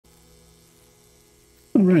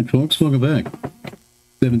All right, folks, welcome back.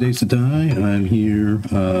 7 Days to Die. I'm here.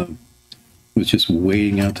 Was just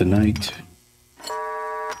waiting out the night.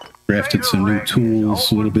 Crafted some new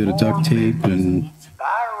tools, a little bit of duct tape and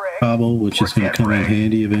cobble, which is going to come in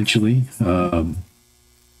handy eventually.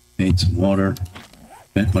 Made some water.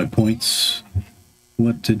 Spent my points.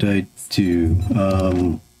 What did I do?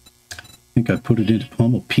 I think I put it into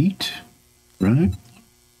Pummel Pete, right?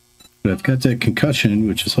 But I've got that concussion,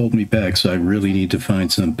 which is holding me back, so I really need to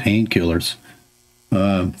find some painkillers.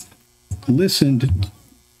 Listened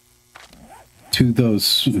to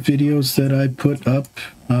those videos that I put up,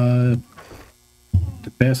 the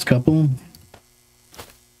past couple,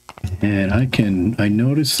 and I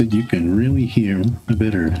noticed that you can really hear. I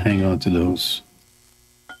better hang on to those.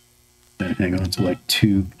 Hang on to like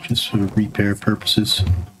 2, just for repair purposes.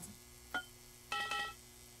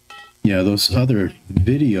 Yeah, those other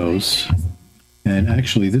videos, and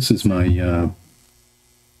actually this is my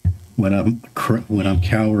when I'm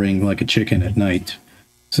cowering like a chicken at night.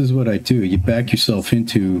 This is what I do. You back yourself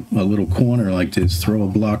into a little corner like this, throw a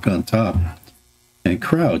block on top, and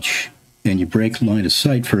crouch, and you break line of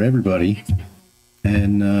sight for everybody.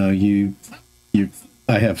 And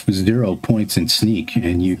I have 0 points in sneak,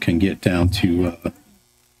 and you can get down to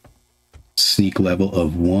sneak level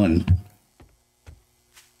of 1.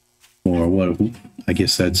 Or what, I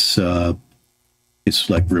guess that's, it's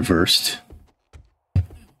like reversed.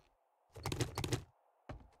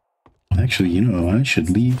 Actually, you know, I should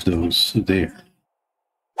leave those there.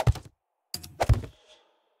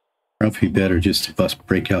 Probably better just to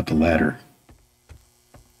break out the ladder.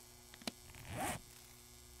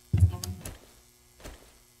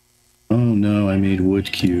 Oh no, I made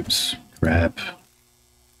wood cubes. Crap.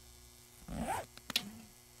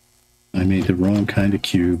 I made the wrong kind of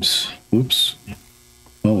cubes. Whoops.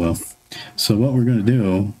 Oh well. So what we're going to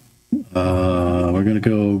do, we're going to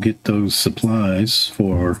go get those supplies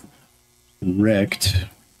for wrecked.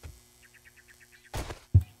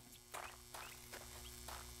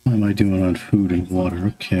 How am I doing on food and water?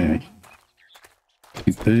 Okay.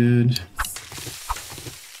 Too bad.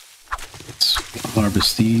 Let's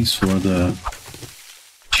harvest these for the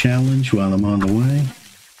challenge while I'm on the way.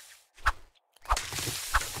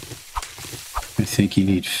 I think you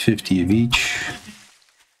need 50 of each.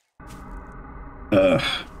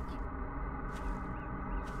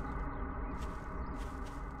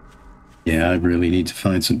 Yeah, I really need to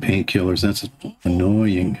find some painkillers. That's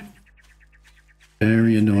annoying.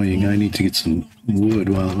 Very annoying. I need to get some wood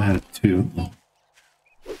while I'm at it, too.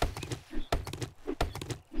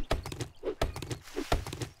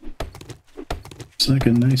 It's like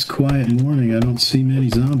a nice quiet morning. I don't see many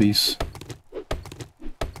zombies.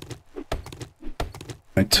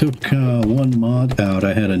 I took one mod out.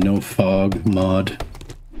 I had a no fog mod, and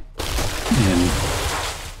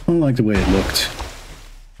I don't like the way it looked.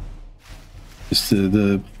 Just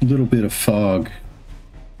the little bit of fog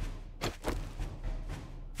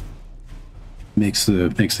makes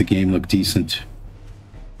the game look decent.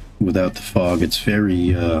 Without the fog, it's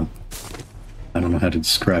very I don't know how to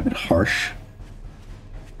describe it. Harsh.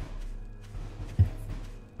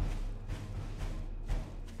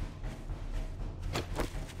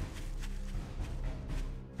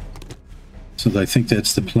 So I think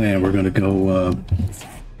that's the plan. We're going to go,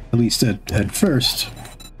 at least at first,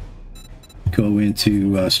 go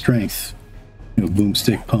into strength. You know,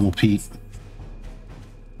 boomstick, Pummel Pete.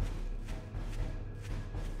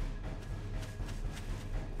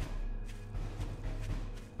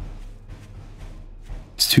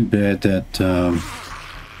 It's too bad that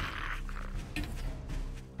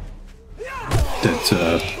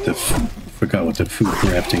forgot what the food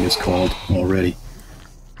crafting is called already.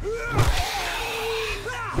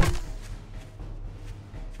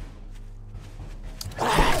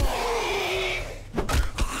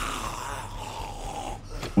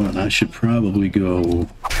 Well, I should probably go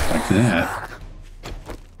like that.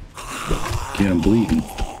 Get him bleeding.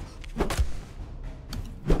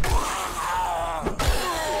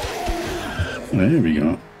 There we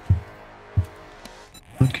go.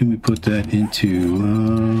 What can we put that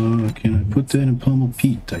into? Can I put that in Pummel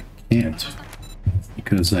Pete? I can't.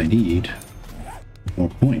 Because I need more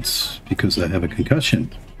points. Because I have a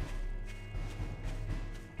concussion.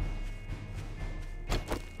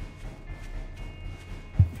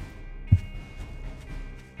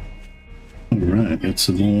 Alright, got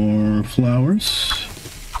some more flowers.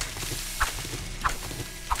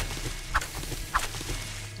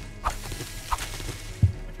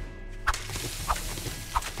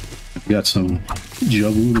 I've got some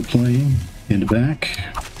Jawood playing in the back.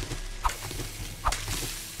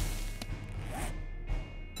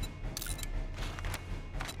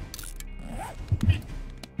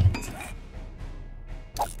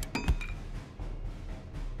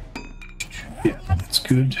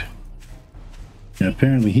 good. And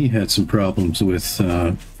apparently he had some problems with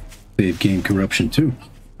save game corruption too.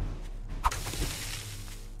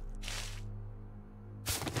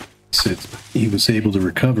 Said he was able to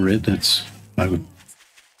recover it. That's I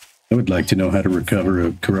would like to know how to recover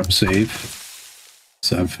a corrupt save.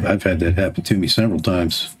 So I've had that happen to me several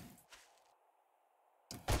times.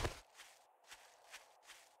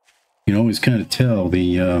 You can always kind of tell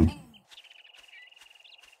the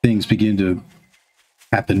things begin to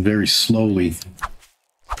happen very slowly.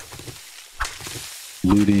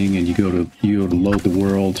 Looting, and you go to load the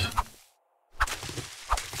world,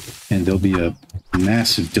 and there'll be a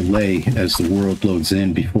massive delay as the world loads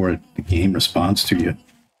in before the game responds to you.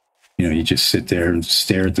 You know, you just sit there and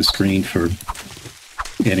stare at the screen for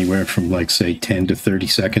anywhere from, like, say, 10 to 30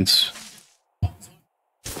 seconds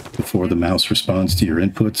before the mouse responds to your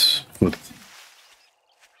inputs.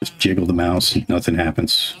 Just jiggle the mouse and nothing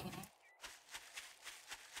happens.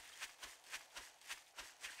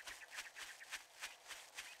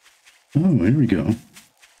 Oh, here we go.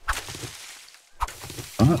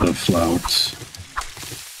 A lot of flowers.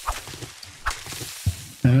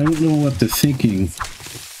 I don't know what the thinking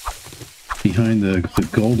behind the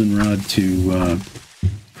goldenrod to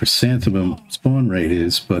chrysanthemum spawn rate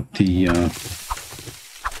is, but the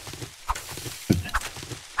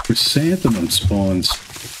chrysanthemum spawns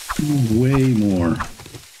way more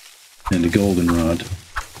than the goldenrod.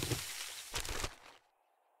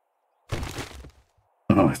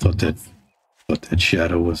 Oh, I thought that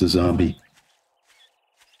shadow was a zombie.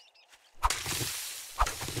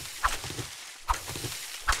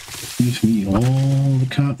 Give me all the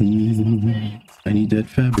cotton. I need that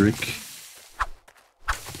fabric.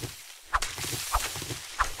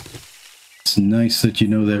 It's nice that you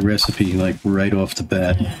know that recipe, like, right off the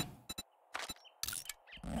bat.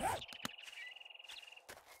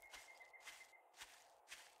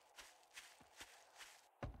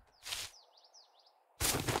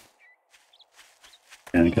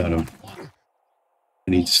 And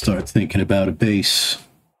I need to start thinking about a base.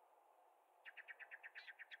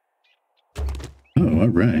 Oh, all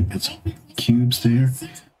right. Got some cubes there.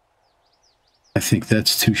 I think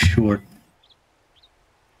that's too short.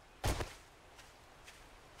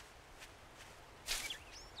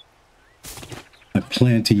 I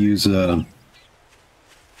plan to use a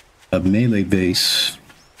melee base,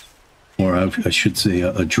 or I should say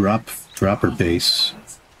a dropper base.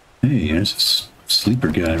 Hey, there's a sleeper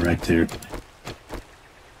guy right there.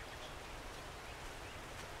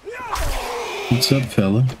 What's up,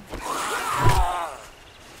 fella?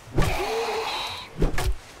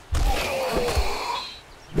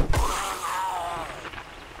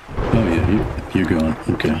 Oh yeah, you're gone.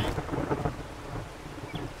 Okay. I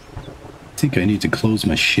think I need to close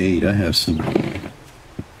my shade. I have some...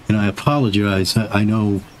 And I apologize. I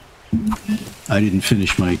know I didn't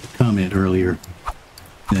finish my comment earlier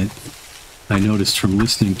that I noticed from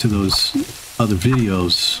listening to those other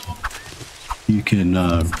videos, you can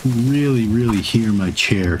really, really hear my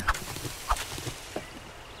chair.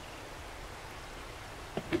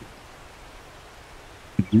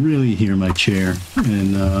 Really hear my chair,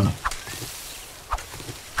 and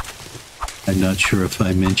I'm not sure if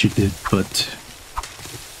I mentioned it, but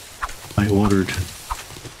I ordered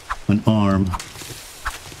an arm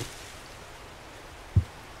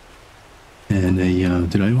and a,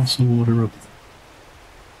 did I also order a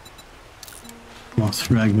moth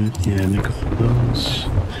fragment? Yeah, make all those.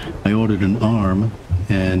 I ordered an arm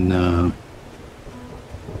and a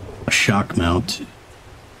shock mount.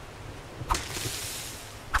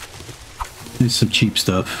 There's some cheap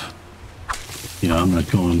stuff. Yeah, I'm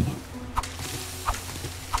not going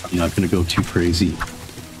to go too crazy.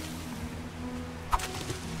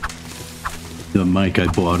 The mic I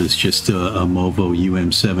bought is just a Movo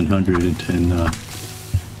UM700, and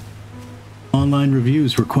online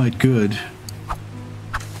reviews were quite good.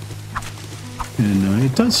 And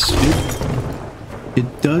it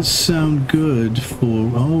does sound good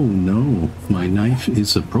for... Oh no, my knife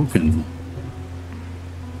is broken.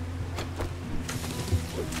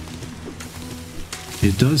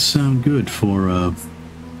 It does sound good for a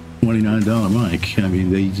 $29 mic. I mean,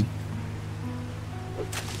 they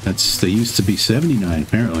used to be $79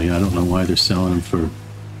 apparently. I don't know why they're selling them for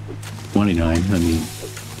 $29. I mean,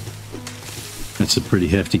 that's a pretty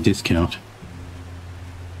hefty discount.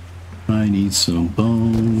 I need some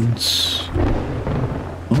bones.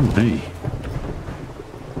 Oh, hey.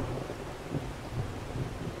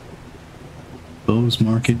 Bose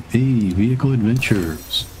Market. Hey, Vehicle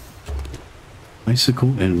Adventures.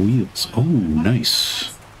 Bicycle and wheels. Oh,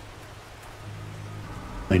 nice.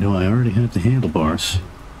 I know I already have the handlebars.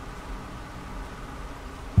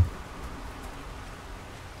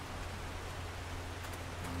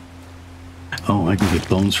 Oh, I can get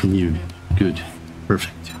bones from you. Good.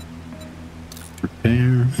 Perfect.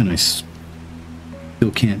 Repair, and I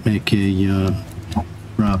still can't make a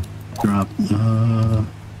drop.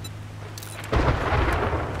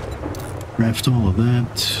 Craft all of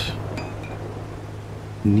that.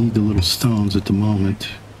 Need the little stones at the moment.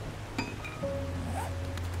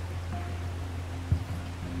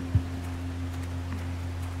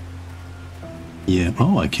 Yeah,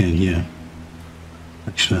 oh, I can, yeah.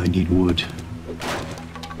 Actually, I need wood.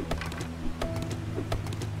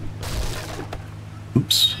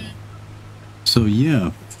 Oops. So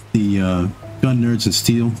yeah, the Gun Nerds and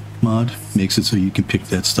Steel mod makes it so you can pick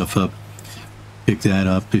that stuff up. Pick that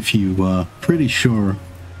up if you, pretty sure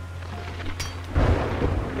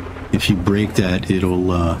if you break that,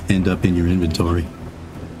 it'll end up in your inventory.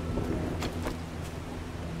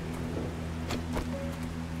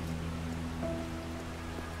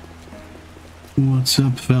 What's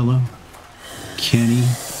up, fella? Kenny?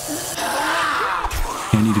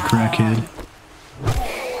 Kenny the crackhead?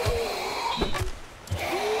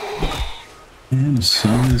 And the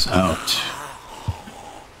sun is out.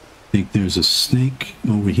 I think there's a snake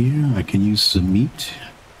over here. I can use some meat.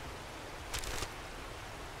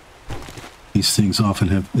 These things often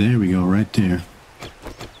have... There we go, right there.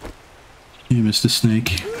 Hey, Mr.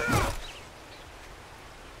 Snake.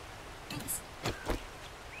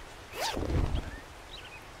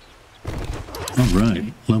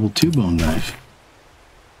 Alright, level 2 bone knife.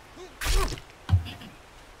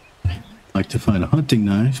 Like to find a hunting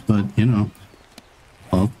knife, but, you know,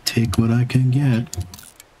 I'll take what I can get.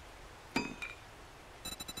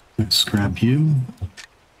 Let's scrap you.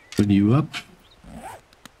 Put you up.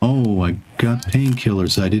 Oh, I got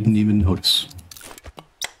painkillers. I didn't even notice.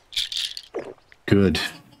 Good.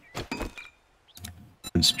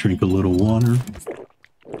 Let's drink a little water.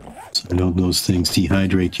 So I know those things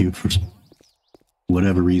dehydrate you for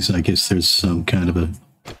whatever reason. I guess there's some kind of a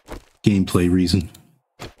gameplay reason.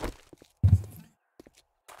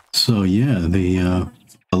 So yeah, they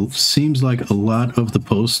seems like a lot of the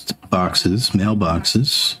post boxes,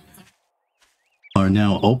 mailboxes, are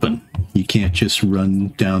now open. You can't just run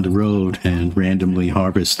down the road and randomly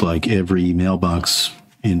harvest like every mailbox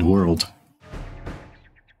in the world.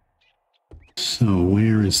 So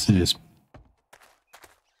where is this?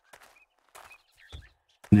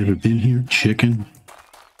 Never been here? Chicken?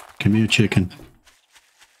 Come here, chicken.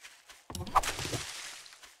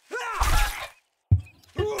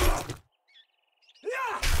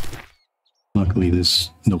 Luckily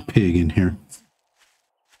there's no pig in here.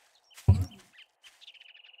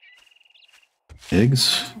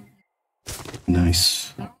 Eggs?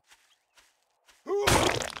 Nice.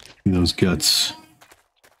 Those guts.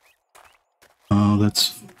 Oh,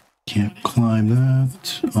 that's... Can't climb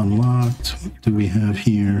that. Unlocked. What do we have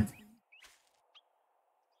here?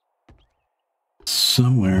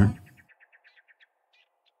 Somewhere.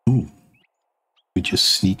 Oh. We just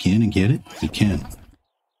sneak in and get it? We can.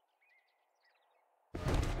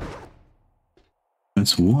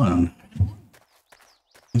 That's one.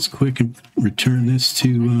 Let's quick and return this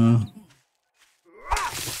to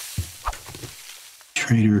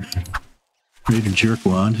Trader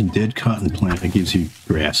Jerkwad. A dead cotton plant that gives you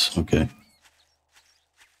grass. Okay.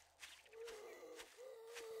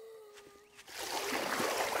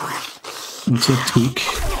 What's up, Tweak?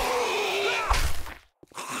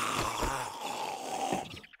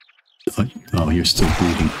 Oh, you're still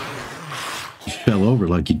bleeding. You fell over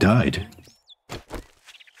like you died.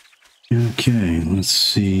 Okay, let's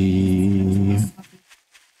see.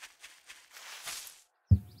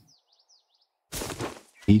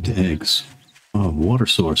 Eat eggs. Oh, water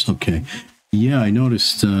source. Okay. Yeah, I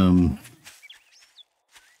noticed the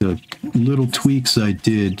little tweaks I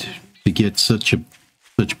did to get such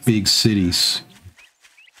big cities.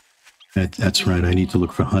 That's right. I need to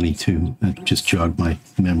look for honey too. That just jogged my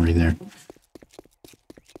memory there.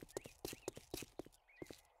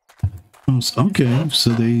 Oh, okay,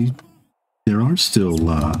 so there are still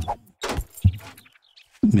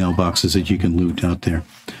mailboxes that you can loot out there.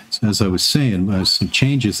 So as I was saying, some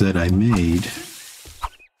changes that I made.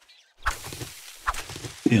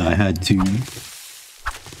 Yeah, I had to...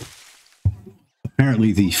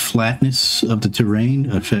 Apparently the flatness of the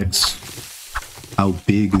terrain affects how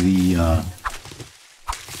big the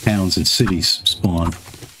towns and cities spawn.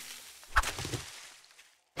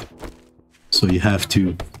 So you have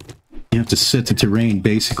to set the terrain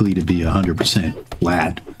basically to be 100%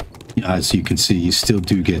 flat. As you can see, you still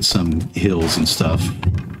do get some hills and stuff.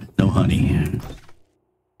 No honey.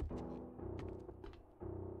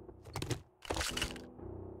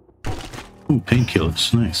 Ooh,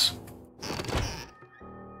 painkillers. Nice.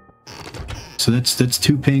 So that's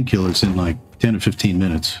 2 painkillers in like 10 or 15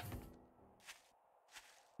 minutes.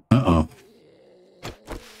 Uh-oh.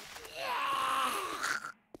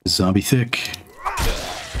 Zombie thick.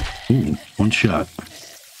 Ooh, 1 shot.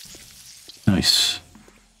 Nice.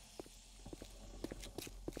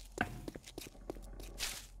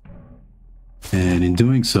 And in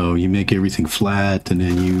doing so, you make everything flat, and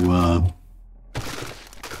then you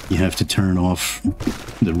have to turn off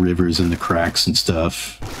the rivers and the cracks and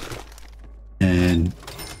stuff. And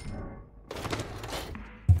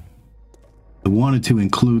I wanted to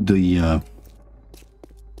include the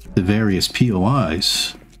various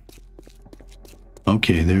POIs.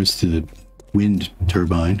 Okay, there's the wind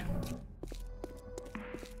turbine.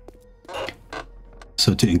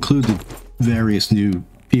 So to include the various new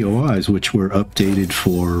POIs, which were updated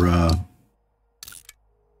for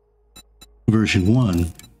version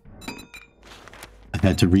 1, I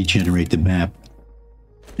had to regenerate the map.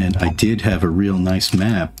 And I did have a real nice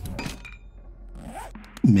map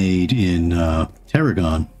made in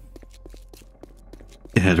Tarragon.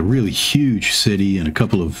 It had a really huge city and a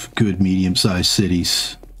couple of good medium-sized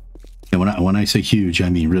cities. And when I say huge, I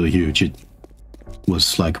mean really huge. It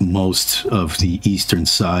was like most of the eastern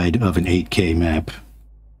side of an 8K map.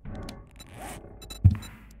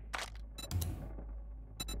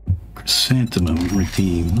 Chrysanthemum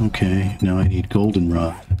redeem. Okay, now I need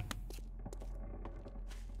goldenrod.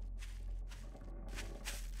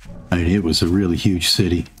 It was a really huge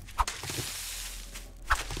city.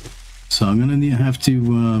 So I'm gonna have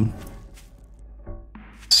to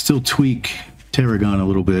still tweak Tarragon a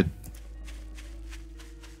little bit.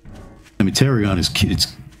 I mean, Tarragon is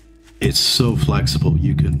it's so flexible.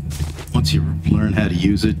 You can, once you learn how to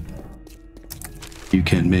use it, you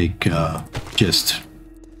can make just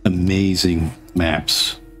amazing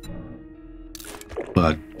maps.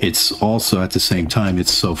 But it's also, at the same time,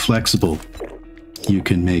 it's so flexible. You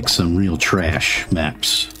can make some real trash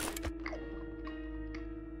maps.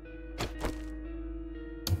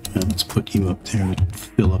 Now let's put you up there to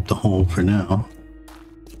fill up the hole for now.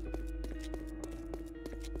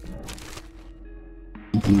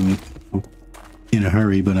 In a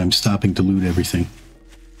hurry, but I'm stopping to loot everything.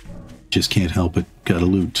 Just can't help it. Gotta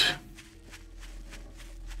loot.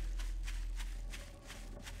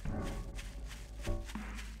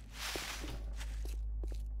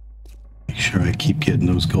 Make sure I keep getting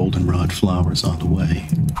those goldenrod flowers on the way.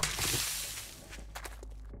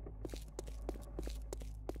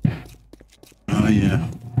 Oh yeah.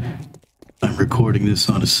 I'm recording this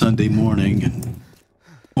on a Sunday morning and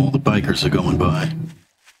all the bikers are going by.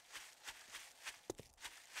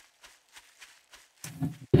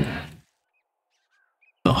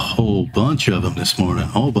 A whole bunch of them this morning. A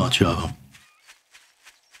whole bunch of them.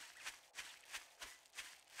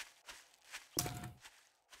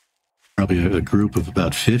 Probably a group of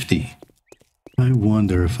about 50. I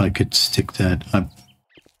wonder if I could stick that.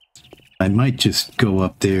 I might just go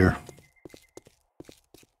up there.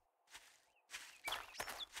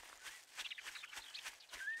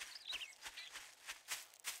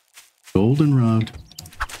 Goldenrod.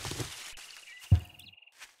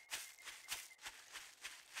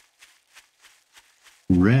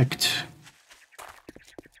 Wrecked.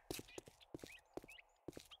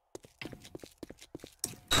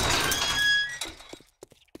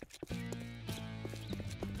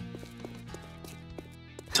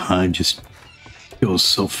 Time just goes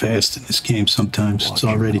so fast in this game sometimes. It's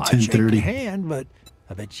already 10:30. Hand, but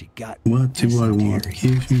I bet you got. What do I want?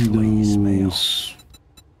 Give me those.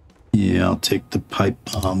 Yeah, I'll take the pipe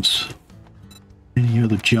bombs. Any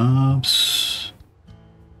other jobs?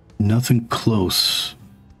 Nothing close.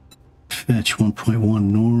 Fetch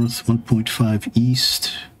 1.1 north, 1.5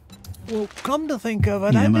 east. Well, come to think of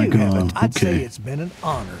it, Yeah, I am I do have gone? it. I'd say Okay. it's been an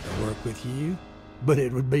honor to work with you, but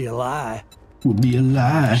it would be a lie. Would be a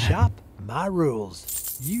lie. Shop, my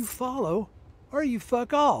rules. You follow, or you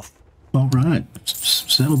fuck off. All right,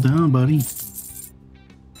 settle down, buddy.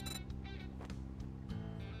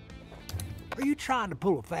 Are you trying to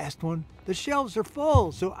pull a fast one? The shelves are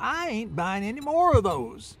full, so I ain't buying any more of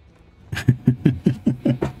those.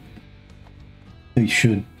 They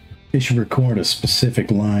should record a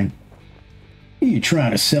specific line. You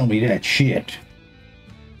trying to sell me that shit?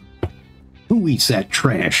 Who eats that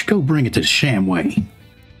trash? Go bring it to Shamway.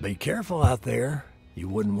 Be careful out there. You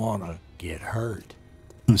wouldn't want to get hurt.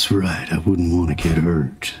 That's right, I wouldn't want to get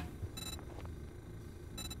hurt.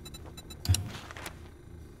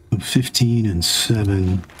 15 and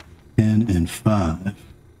 7, 10 and 5.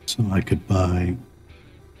 So I could buy...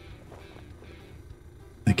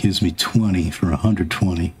 That gives me 20 for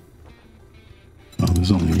 120. Well,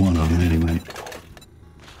 there's only one of them anyway.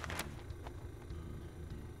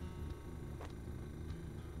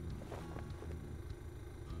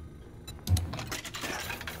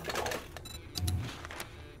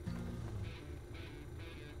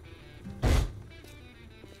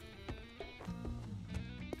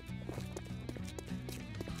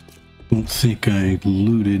 Don't think I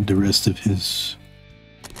looted the rest of his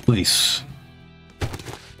place.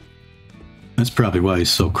 That's probably why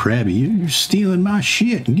he's so crabby. You're stealing my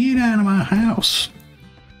shit. Get out of my house.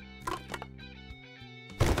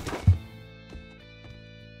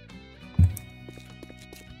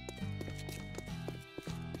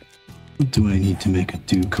 What do I need to make a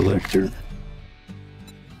dew collector?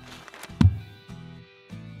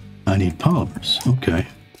 I need polymers. Okay.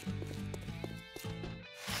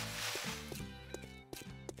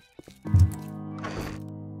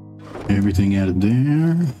 Everything out of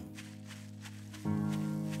there.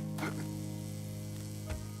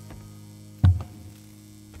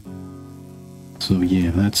 So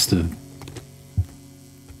yeah, that's the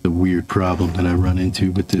weird problem that I run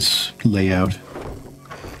into with this layout.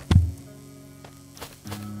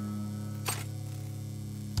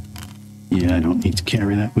 Yeah, I don't need to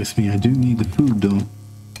carry that with me. I do need the food though.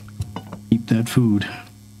 Keep that food.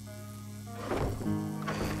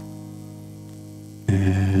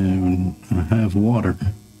 And I have water.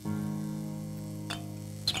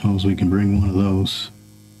 Suppose we can bring one of those.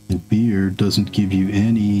 And beer doesn't give you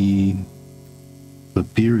any...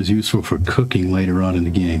 But beer is useful for cooking later on in the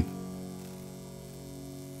game.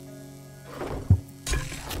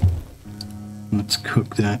 Let's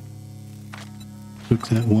cook that. Cook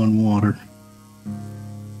that one water.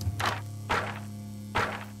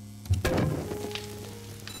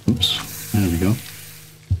 Oops, there we go.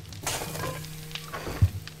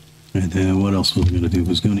 And then what else was I going to do? I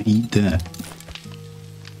was going to eat that.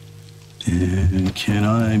 And can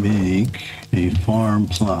I make a farm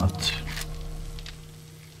plot?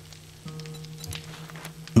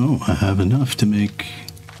 Oh, I have enough to make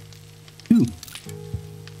two.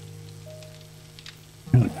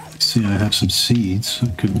 See, I have some seeds. I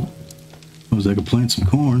suppose I could plant some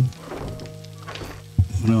corn.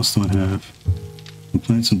 What else do I have? I can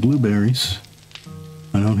plant some blueberries.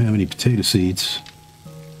 I don't have any potato seeds.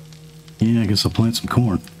 Yeah, I guess I'll plant some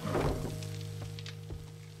corn.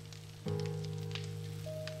 I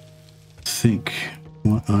think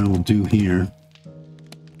what I will do here...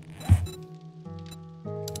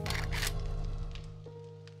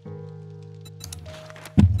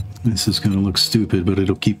 This is going to look stupid, but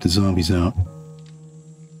it'll keep the zombies out.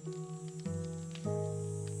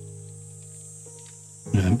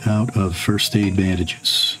 I'm out of first aid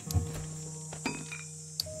bandages.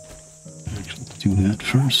 Actually, do that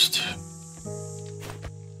first.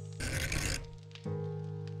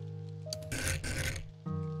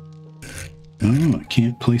 Oh, I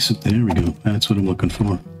can't place it. There we go. That's what I'm looking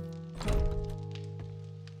for.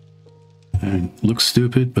 And looks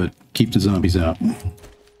stupid, but keep the zombies out.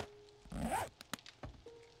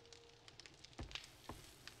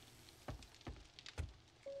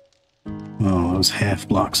 Oh, those half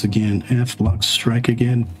blocks again. Half blocks strike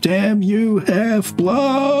again. Damn you, half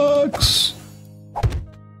blocks!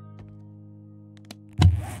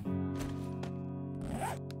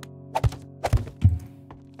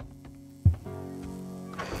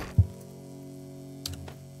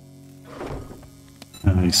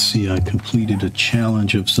 I see I completed a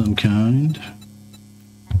challenge of some kind.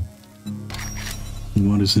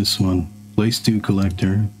 And what is this one? Place dew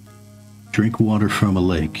collector. Drink water from a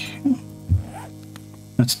lake.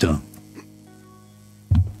 That's dumb.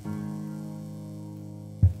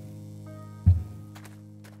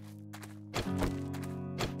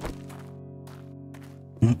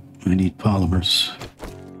 Oh, I need polymers.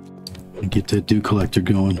 Get that dew collector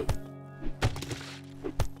going.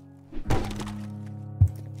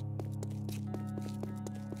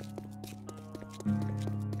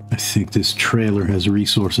 I think this trailer has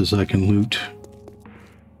resources I can loot.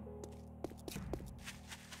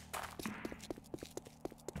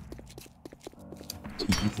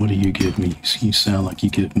 What do you give me? You sound like you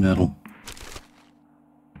get metal.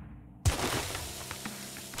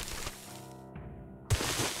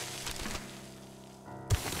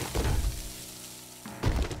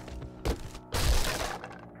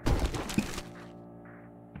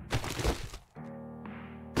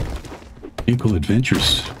 Vehicle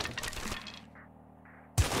Adventures.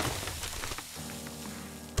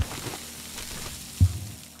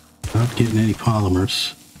 Not getting any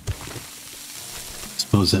polymers.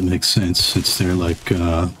 Suppose that makes sense since they're like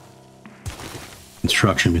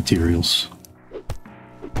construction materials.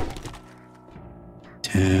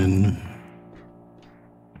 10.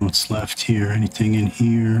 What's left here? Anything in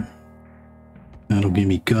here? That'll give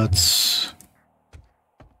me guts.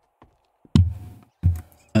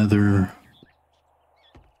 Leather.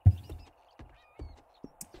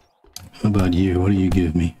 How about you? What do you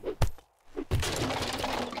give me?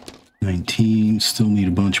 19. Still need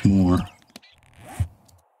a bunch more.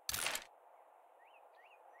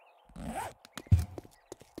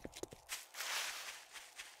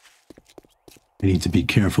 I need to be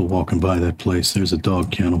careful walking by that place. There's a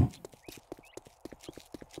dog kennel.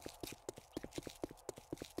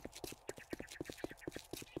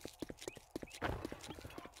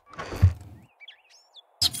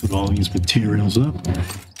 Let's put all these materials up.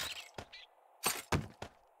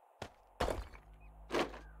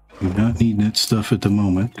 Do not need that stuff at the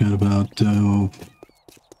moment. Got about,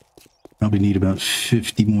 probably need about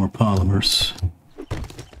 50 more polymers.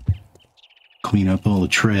 Clean up all the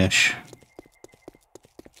trash.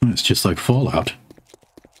 It's just like Fallout.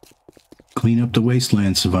 Clean up the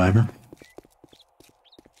wasteland, survivor.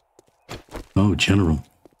 Oh, General.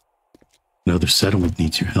 Another settlement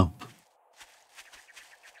needs your help.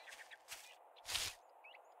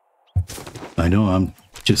 I know I'm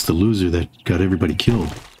just the loser that got everybody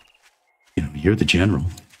killed. You know, you're the general.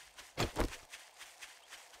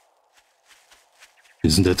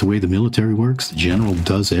 Isn't that the way the military works? The general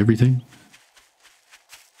does everything?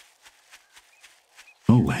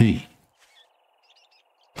 Oh, hey.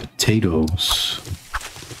 Potatoes.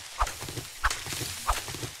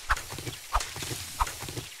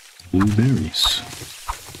 Blueberries.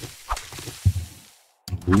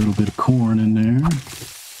 A little bit of corn in there.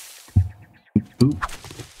 Oop.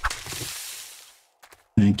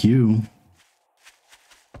 Thank you.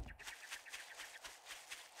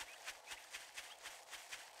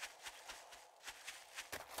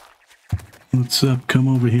 What's up? Come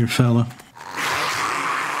over here, fella.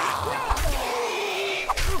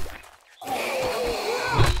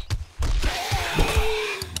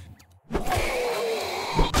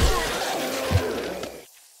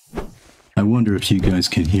 I wonder if you guys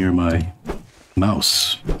can hear my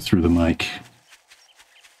mouse through the mic.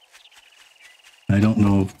 I don't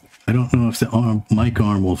know if the mic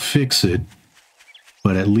arm will fix it,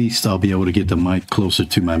 but at least I'll be able to get the mic closer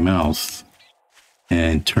to my mouth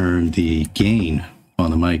and turn the gain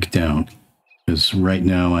on the mic down, because right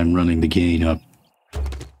now I'm running the gain up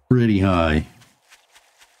pretty high.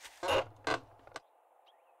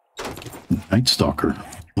 Night Stalker.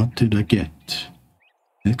 What did I get?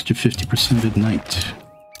 Extra 50% at night.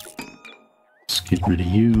 Let's get rid of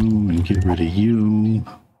you and get rid of you.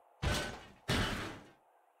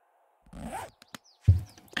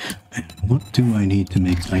 And what do I need to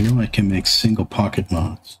make? I know I can make single pocket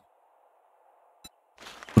mods.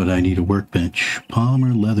 But I need a workbench.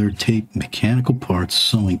 Polymer, leather, tape, mechanical parts,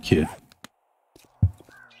 sewing kit.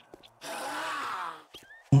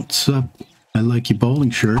 What's up? I like your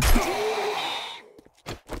bowling shirt.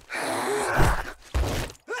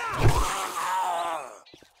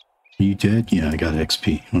 Are you dead? Yeah, I got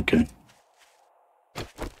XP. Okay.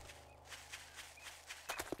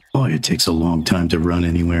 Boy, it takes a long time to run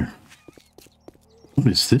anywhere. What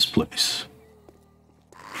is this place?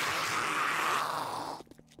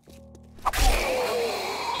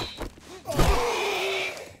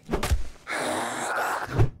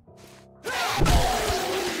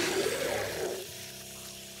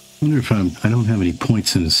 I wonder if I don't have any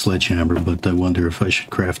points in the sledgehammer, but I wonder if I should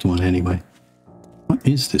craft one anyway. What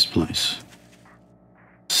is this place?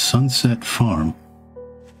 Sunset Farm.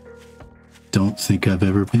 Don't think I've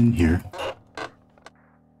ever been here.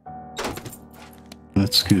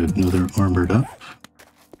 That's good. Another armored up.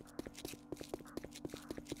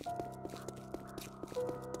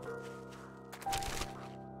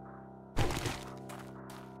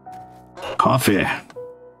 Coffee.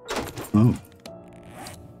 Oh.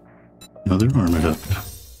 Another armored up.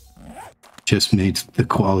 Just made the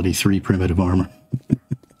quality 3 primitive armor.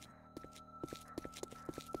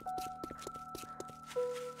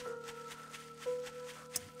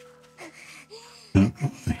 Oh,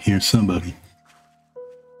 I hear somebody.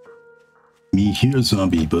 Me hear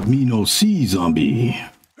zombie, but me no see zombie.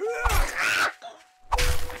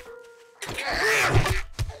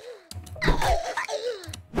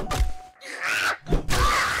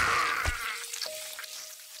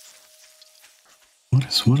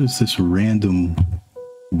 What is this random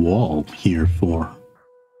wall here for?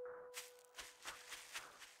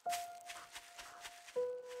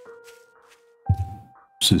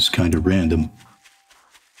 This is kind of random.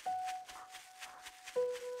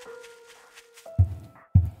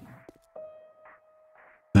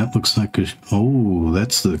 That looks like a... Oh,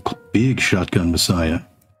 that's the big shotgun messiah.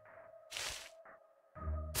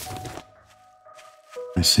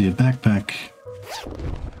 I see a backpack.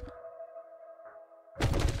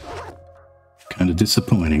 Kind of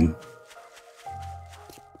disappointing.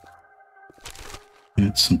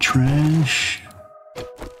 Get some trash.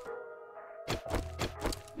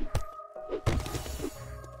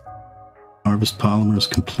 Harvest polymers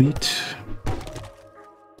complete.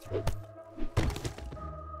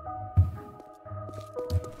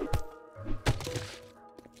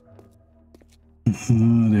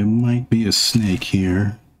 a snake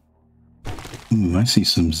here. Ooh, I see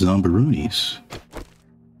some zombaroonies.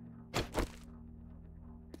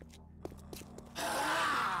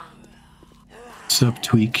 What's up,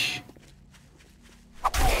 Tweak?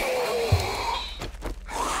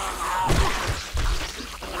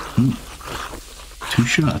 Ooh, 2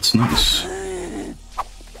 shots, nice.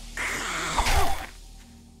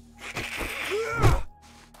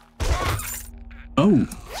 Oh!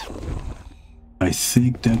 I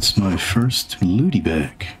think that's my first looty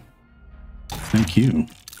bag. Thank you.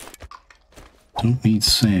 Don't need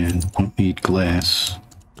sand, don't need glass.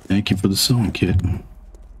 Thank you for the sewing kit.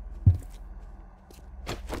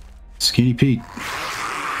 Skinny Pete,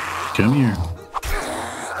 come here.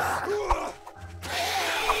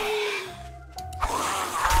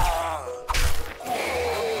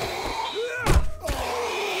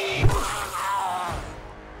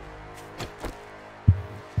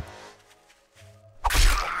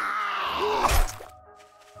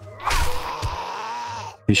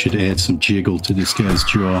 They should add some jiggle to this guy's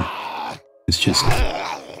jaw. It's just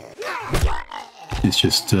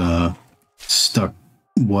stuck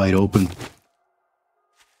wide open.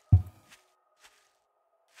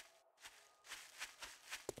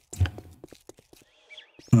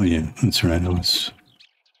 Oh yeah, that's right. I was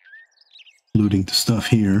looting the stuff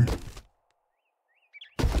here.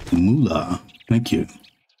 The moolah. Thank you.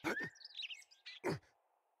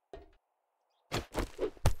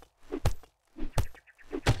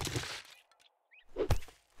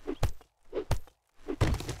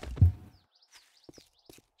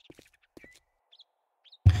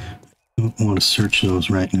 Don't want to search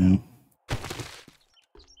those right now.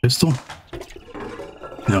 Pistol?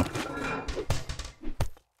 No.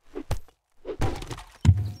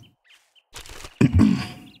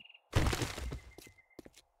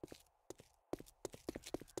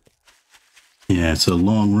 Yeah, it's a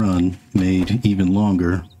long run, made even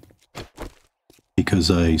longer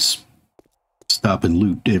because I stop and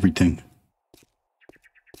loot everything.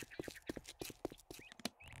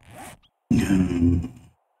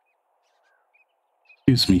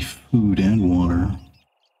 Gives me food and water.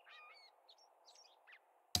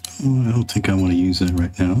 Oh, I don't think I want to use that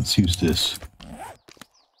right now. Let's use this.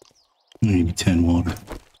 Maybe 10 water.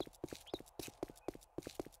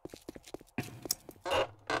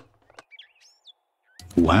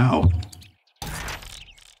 Wow.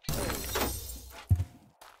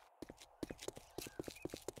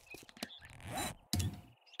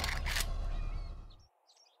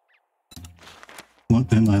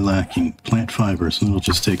 What am I lacking? Plant fibers. It'll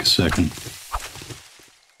just take a second.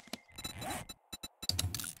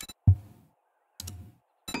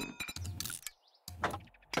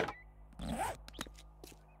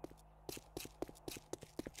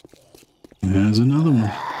 There's another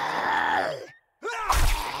one.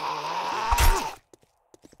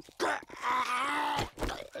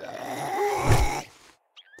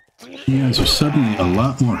 You guys are suddenly a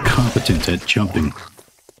lot more competent at jumping.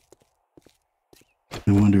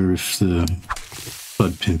 I wonder if the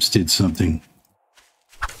Bud Pimps did something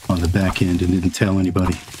on the back end and didn't tell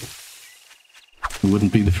anybody. It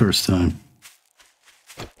wouldn't be the first time.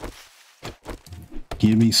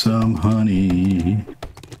 Give me some honey.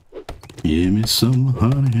 Give me some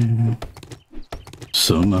honey.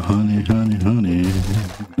 Some honey, honey, honey.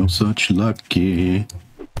 No such lucky.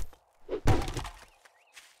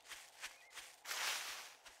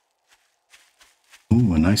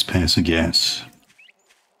 Ooh, a nice pass of gas.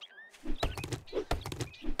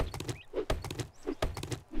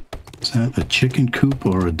 Is that a chicken coop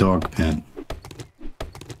or a dog pen?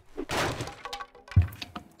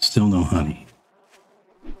 Still no honey.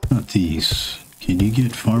 Not these. Can you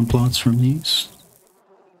get farm plots from these?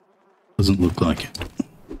 Doesn't look like it.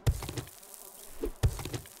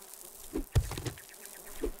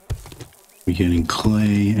 We're getting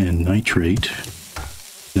clay and nitrate.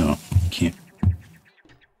 No, can't.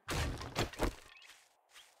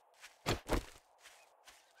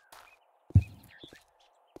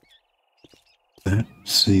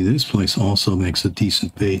 See, this place also makes a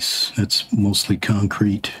decent base. That's mostly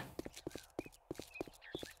concrete.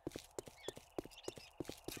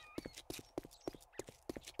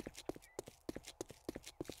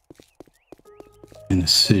 In the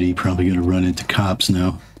city, probably gonna run into cops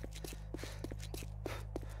now.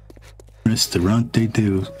 Restaurante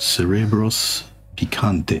de Cerebros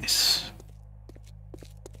Picantes.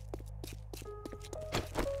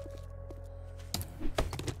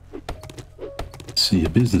 See a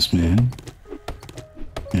businessman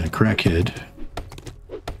and a crackhead.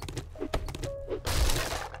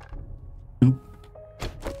 Nope.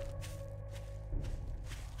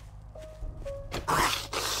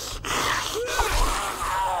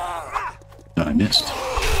 I missed.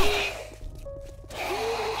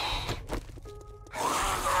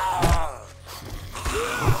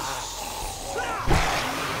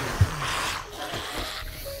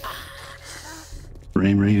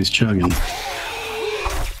 Frame rate is chugging.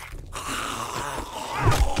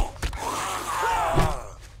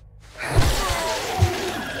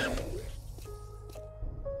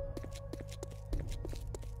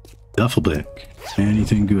 Duffelback.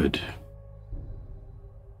 Anything good?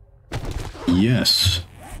 Yes.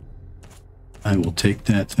 I will take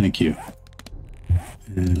that, thank you.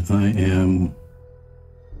 And I am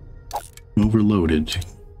overloaded.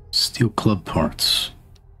 Steel club parts.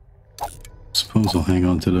 Suppose I'll hang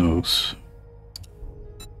on to those.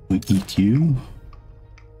 We eat you.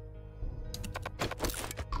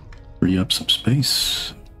 Free up some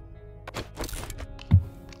space.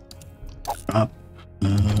 Drop.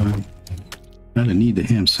 Gotta need the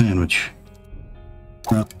ham sandwich.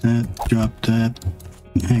 Drop that.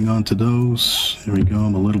 Hang on to those. There we go,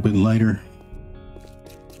 I'm a little bit lighter.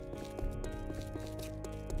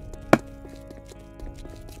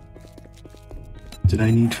 Did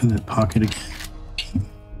I need for that pocket again?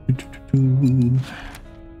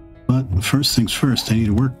 But first things first, I need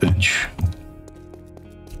a workbench.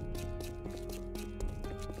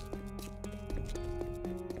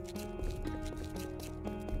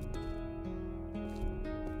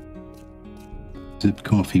 Zip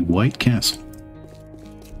Coffee White Castle.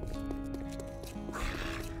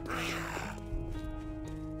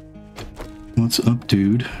 What's up,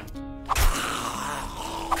 dude?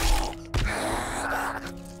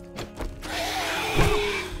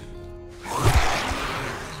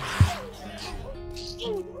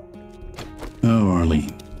 Oh,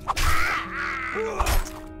 Arlene.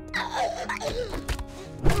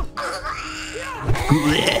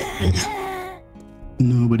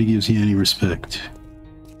 Nobody gives you any respect.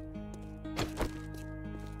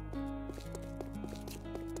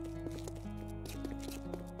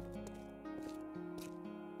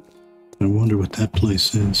 I wonder what that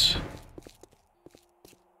place is.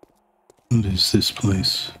 What is this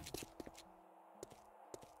place?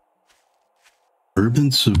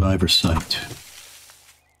 Urban Survivor Site.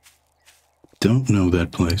 Don't know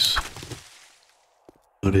that place.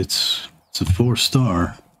 But it's a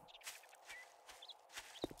 4-star.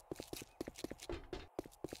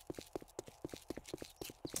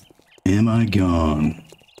 Am I gone?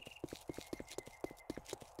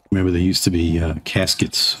 Remember, there used to be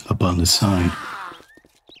caskets up on the sign.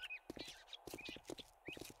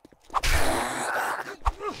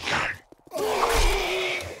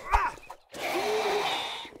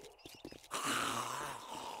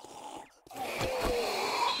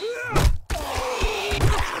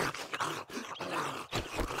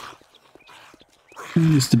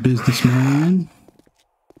 Mr. Businessman.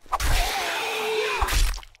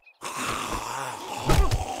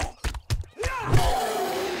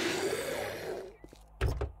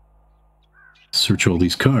 Search all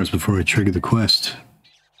these cars before I trigger the quest.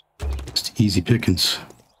 Just easy pickings.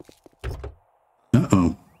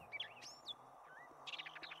 Uh-oh.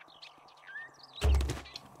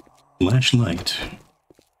 Flashlight.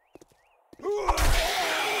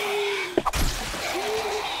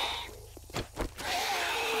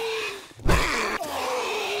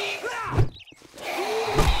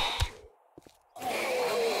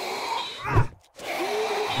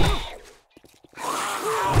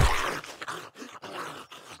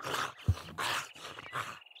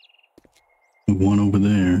 One over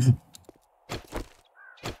there.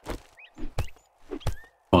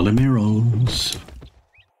 Polymeros.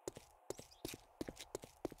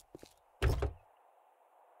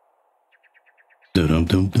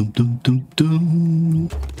 Dum-dum-dum-dum-dum-dum.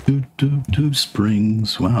 Do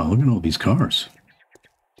springs. Wow, look at all these cars.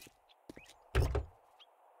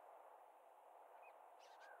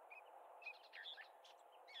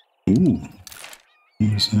 Ooh.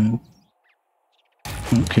 What's that?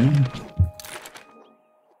 Okay.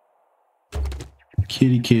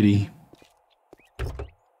 Kitty, kitty.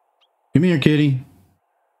 Come here, kitty.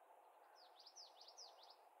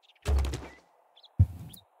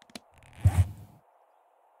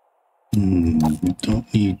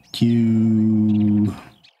 Don't need you.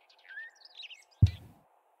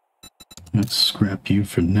 Let's scrap you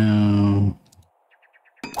for now.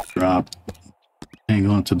 Drop. Hang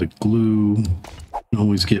on to the glue.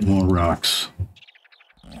 Always get more rocks.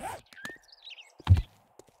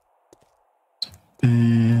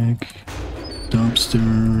 Bag.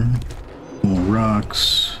 Dumpster. More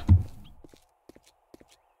rocks.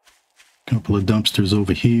 Couple of dumpsters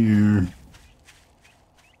over here.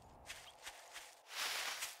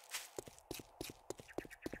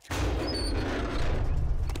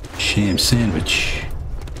 sham sandwich.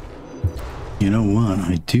 You know what?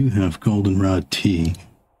 I do have goldenrod tea.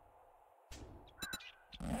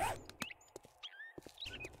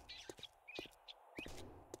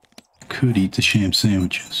 Could eat the sham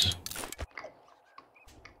sandwiches.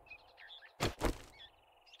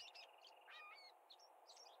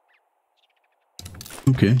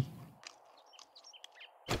 Okay.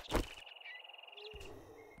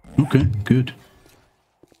 Okay, good.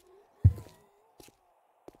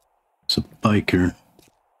 It's a biker.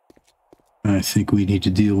 I think we need to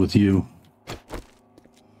deal with you.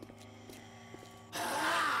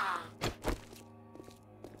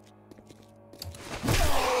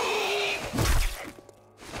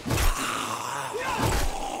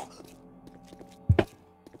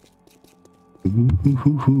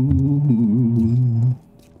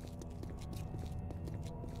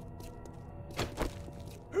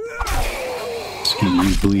 It's gonna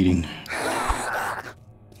be bleeding.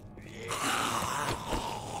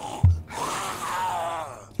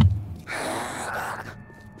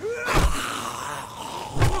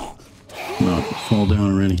 No, fall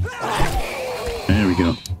down already. There we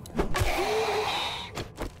go.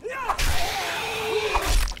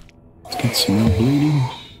 Let's get some more bleeding.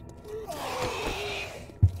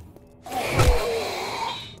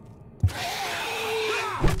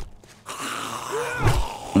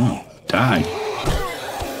 Oh, died.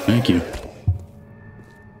 Thank you.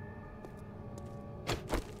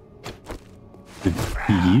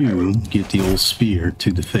 You get the old spear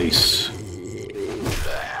to the face.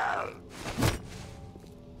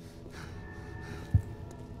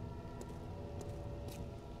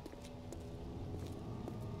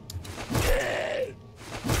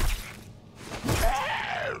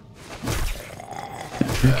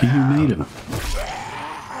 What are you made of?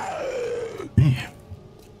 Man.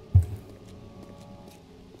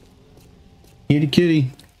 Kitty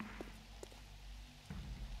kitty.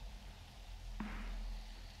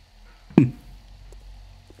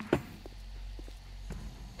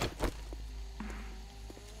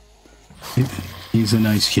 He's a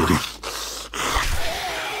nice kitty.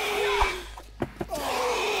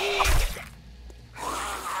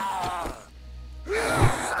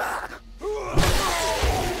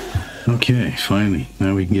 Okay, finally.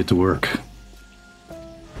 Now we can get to work.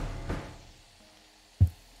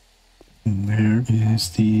 Where is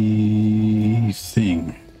the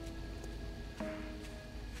thing?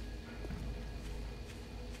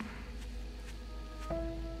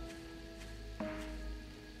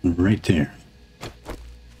 Right there.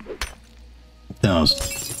 1,000.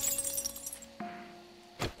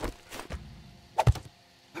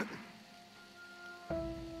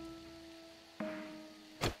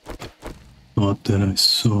 Thought that I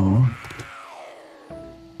saw.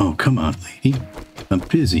 Oh, come on, lady. I'm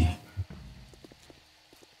busy.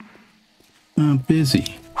 I'm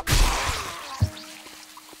busy.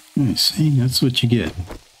 I see, that's what you get.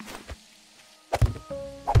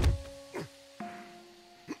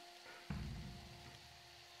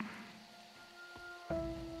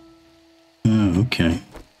 Oh, okay.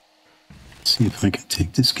 Let's see if I can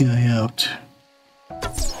take this guy out.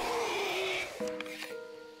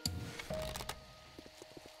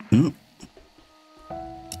 Oh.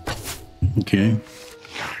 Okay.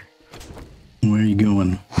 Where are you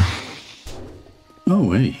going?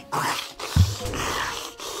 Oh, hey.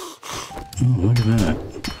 Oh, look at that.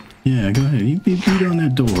 Yeah, go ahead. You beat on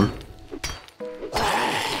that door.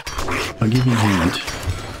 I'll give you a hand.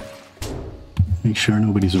 Make sure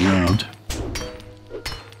nobody's around.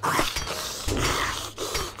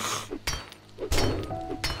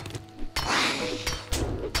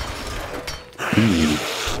 There we go.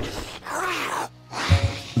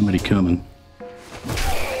 Somebody coming.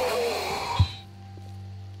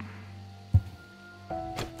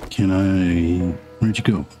 Can I... Where'd you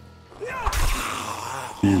go?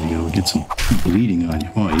 There we go. Get some bleeding on you.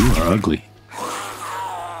 Oh, you are ugly.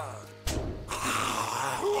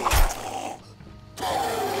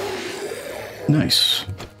 Nice.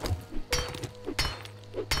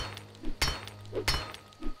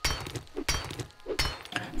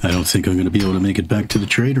 I don't think I'm going to be able to make it back to the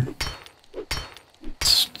trader.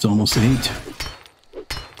 It's almost 8.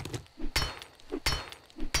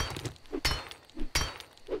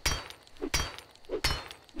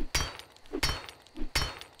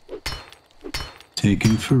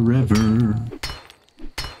 Taking forever.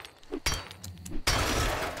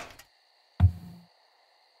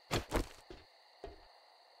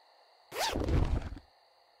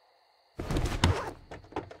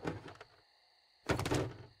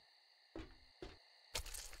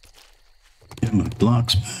 Get my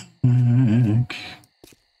blocks back.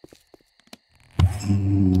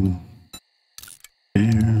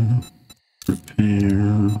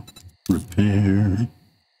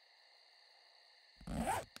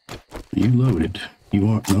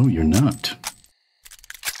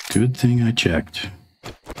 everything I checked.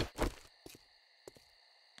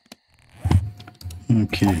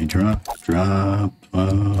 Okay, drop. Hang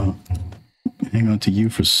on to you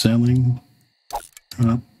for selling.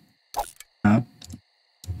 Drop.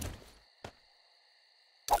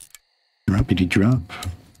 Droppity drop.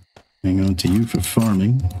 Hang on to you for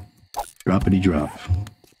farming. Droppity drop.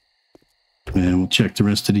 And we'll check the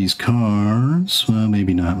rest of these cars. Well,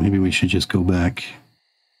 maybe not. Maybe we should just go back.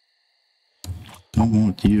 Don't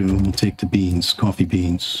want you. We'll take the beans. Coffee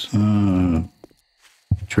beans.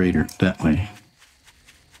 Trader. That way.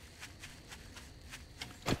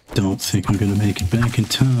 Don't think I'm going to make it back in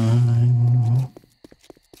time.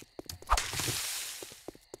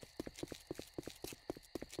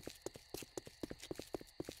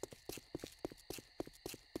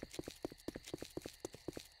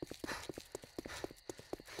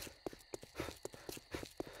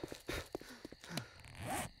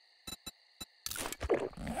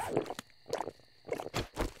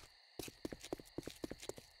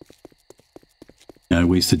 I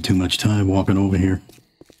wasted too much time walking over here.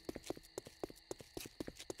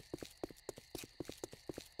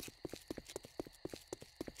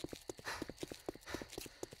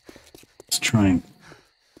 Let's try and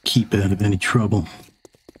keep out of any trouble.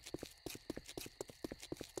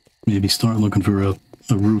 Maybe start looking for a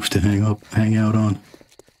roof to hang out on.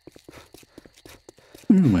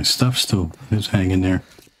 Ooh, my stuff still is hanging there.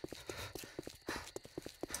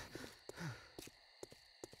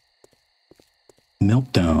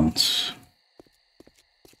 Meltdowns.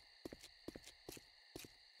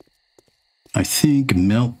 I think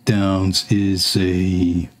Meltdowns is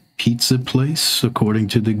a pizza place, according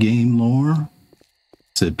to the game lore.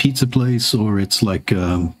 It's a pizza place, or it's like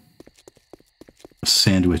a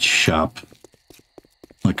sandwich shop,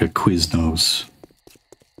 like a Quiznos.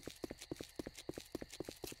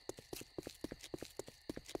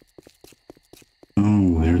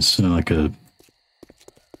 Oh, there's like a...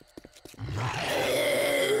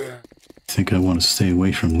 I think I want to stay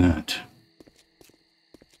away from that.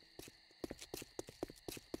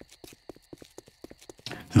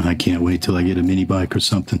 I can't wait till I get a mini bike or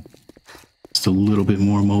something. Just a little bit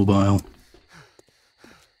more mobile.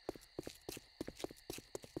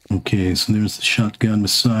 Okay, so there's the Shotgun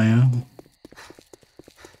Messiah.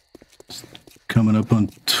 Coming up on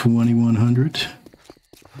 2100.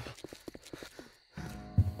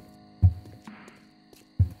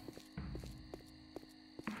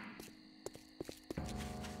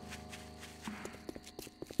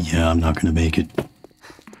 Yeah, I'm not going to make it.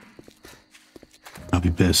 Probably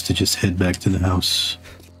best to just head back to the house.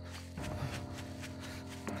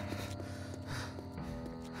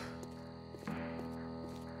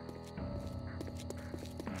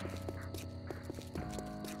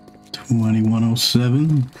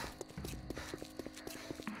 $21.07.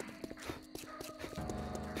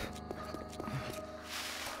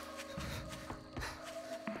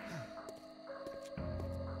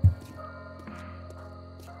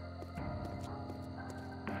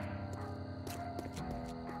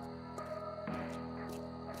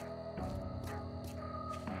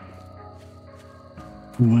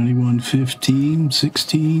 $21.15,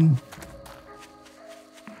 16.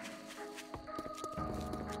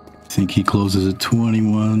 I think he closes at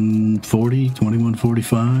 21.40,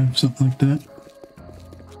 21.45, something like that.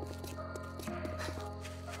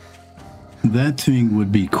 That thing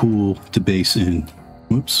would be cool to base in.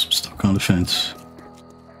 Whoops, stuck on the fence.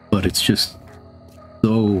 But it's just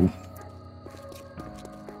so...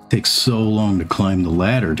 takes so long to climb the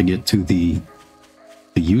ladder to get to the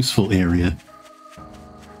useful area.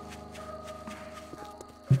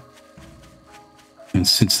 And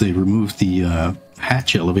since they removed the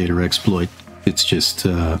hatch elevator exploit, it's just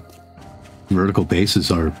vertical bases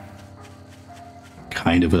are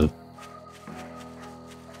kind of a...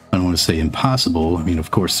 I don't want to say impossible. I mean, of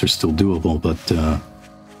course, they're still doable, but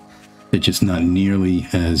they're just not nearly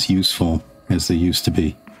as useful as they used to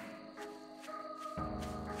be.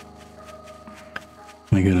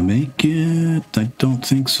 Am I gonna make it? I don't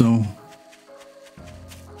think so.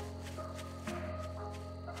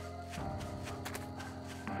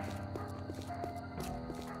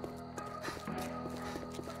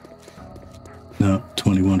 No,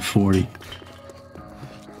 21.40.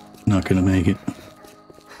 Not gonna make it.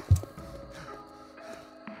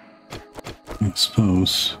 I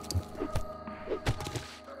suppose.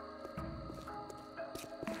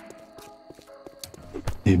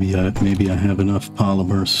 Maybe I have enough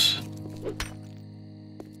polymers.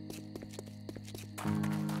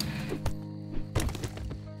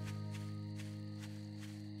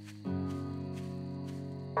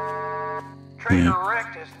 Trader Rick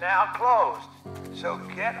is now closed. So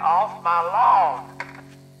get off my lawn.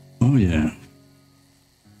 Oh, yeah.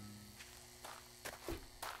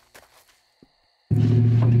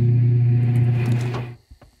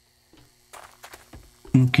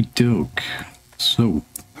 Okie doke. So,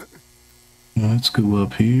 let's go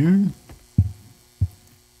up here.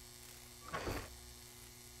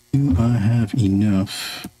 Do I have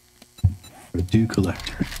enough for a dew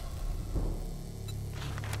collector?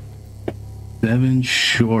 7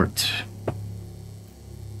 short.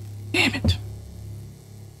 Damn it.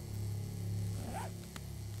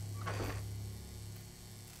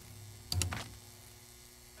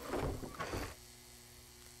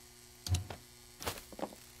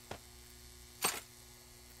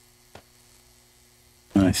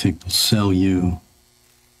 I think we'll sell you.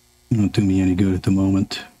 You don't do me any good at the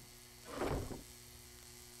moment.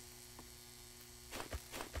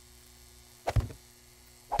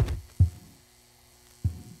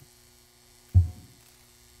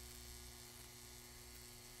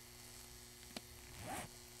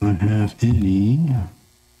 I have any.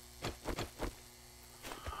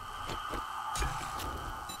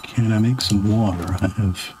 Can I make some water?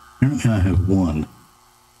 Apparently I have 1.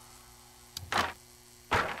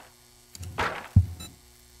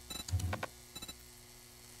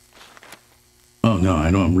 Oh no, I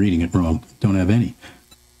know I'm reading it wrong. Don't have any.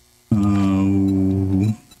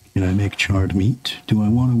 Can I make charred meat? Do I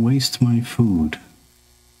want to waste my food?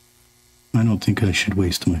 I don't think I should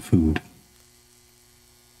waste my food.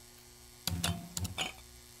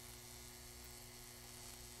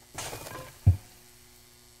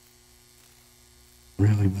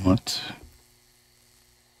 Really want...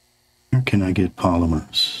 Where can I get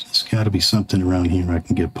polymers? There's got to be something around here I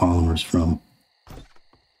can get polymers from.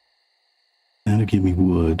 That'll give me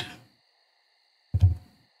wood.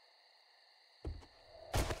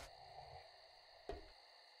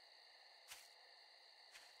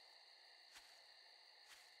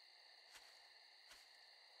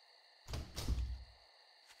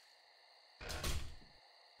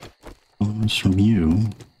 Polymers from you.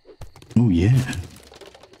 Oh yeah.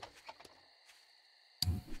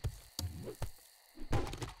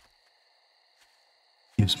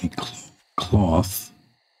 Gives me cloth.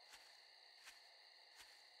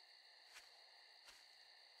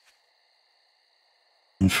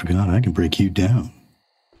 I forgot I can break you down.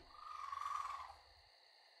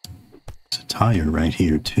 There's a tire right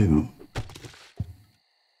here too.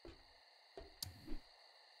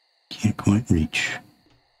 Can't quite reach.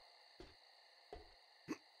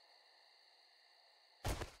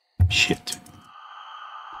 Shit.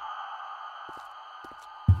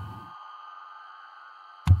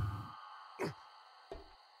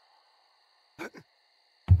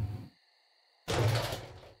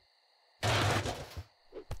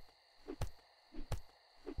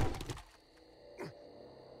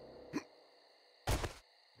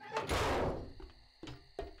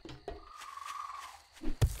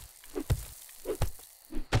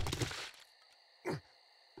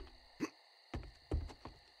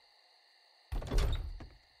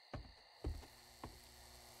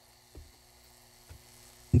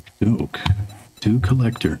 Oak. Dew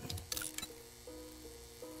collector.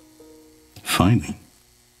 Finally.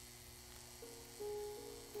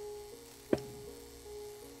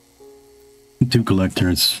 Dew collector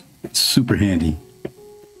is super handy.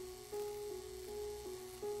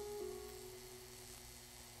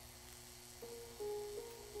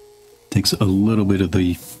 Takes a little bit of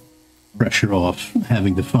the pressure off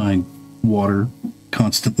having to find water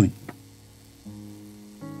constantly.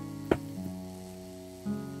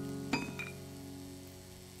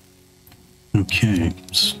 Okay,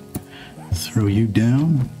 let's throw you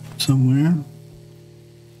down somewhere.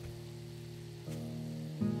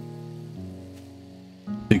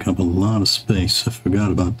 Take up a lot of space. I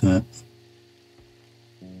forgot about that.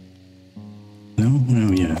 No?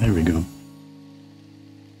 Oh yeah, there we go.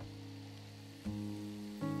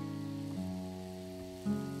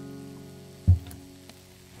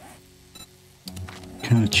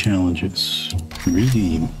 Kind of challenges.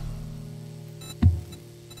 Redeem.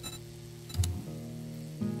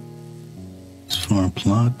 Farm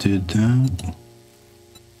plot did that.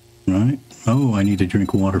 Right. Oh, I need to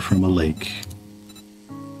drink water from a lake.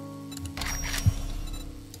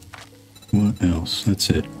 What else? That's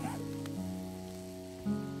it.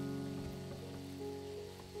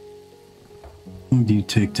 What do you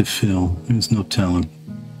take to fill? There's no telling.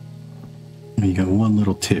 You got one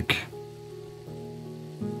little tick.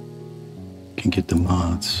 Can get the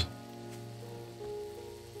mods.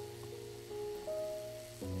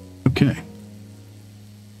 Okay.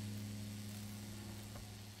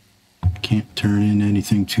 Can't turn in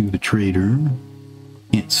anything to the trader.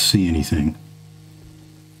 Can't see anything.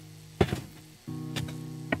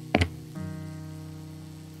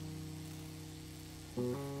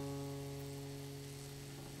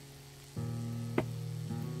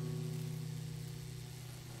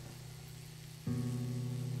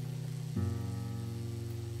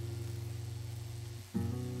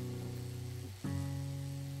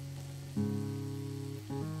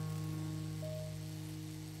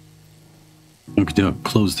 Okay, I'll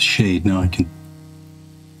close the shade. Now I can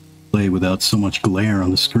play without so much glare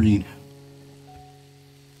on the screen.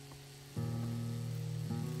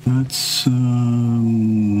 Let's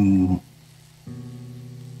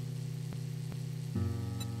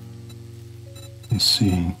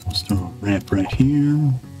see. Let's throw a ramp right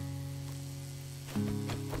here.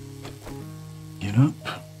 Get up.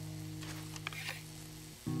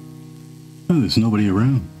 Oh, there's nobody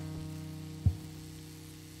around.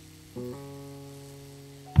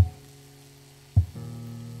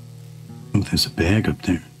 Oh, there's a bag up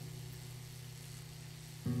there.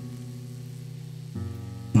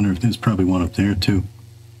 Wonder if there's probably one up there too.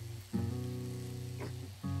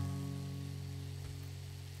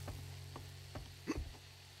 I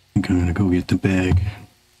think I'm gonna go get the bag.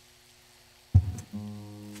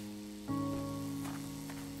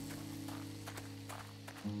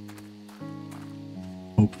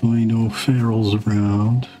 Hopefully no ferals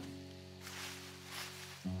around.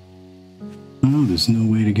 Oh, there's no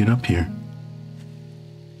way to get up here.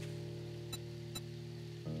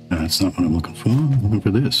 That's not what I'm looking for. I'm looking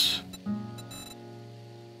for this.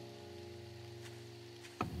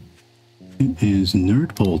 It is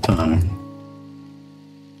nerd pole time.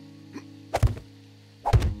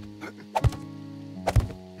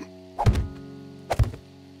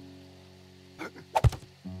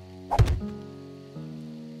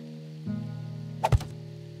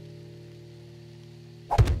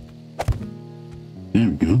 There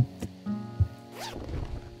we go.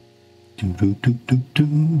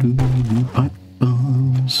 Pipe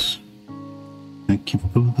bombs. Thank you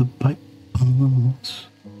for the pipe bombs.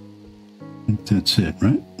 I think that's it,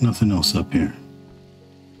 right? Nothing else up here.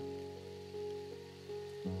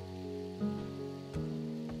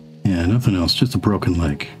 Yeah, nothing else. Just a broken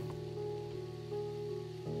leg.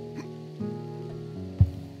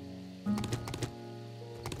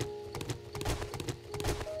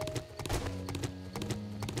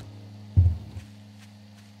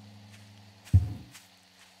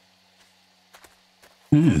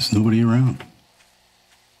 Yeah, there's nobody around.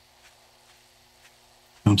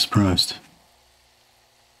 I'm surprised.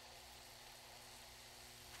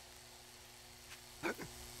 I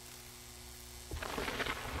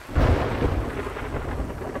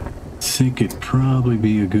think it'd probably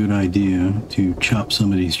be a good idea to chop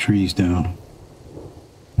some of these trees down.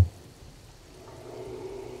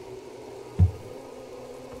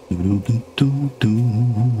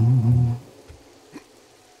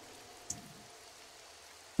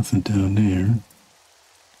 Nothing down there.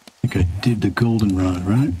 I think I did the goldenrod,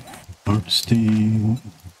 right? Harvesting.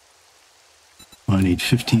 I need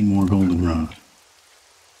 15 more goldenrod.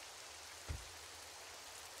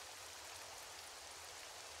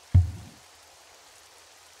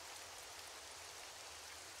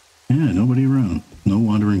 Yeah, nobody around. No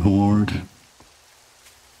wandering horde.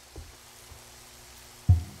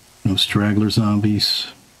 No straggler zombies.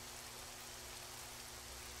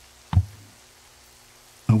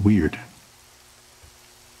 How weird.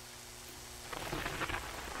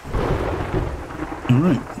 All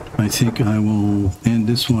right, I think I will end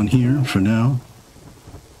this one here for now.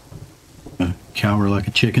 Cower like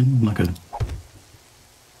a chicken, like a...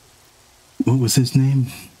 What was his name?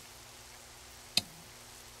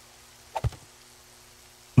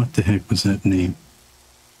 What the heck was that name?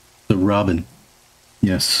 The Robin.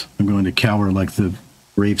 Yes, I'm going to cower like the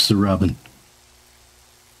brave Sir Robin.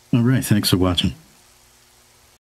 All right, thanks for watching.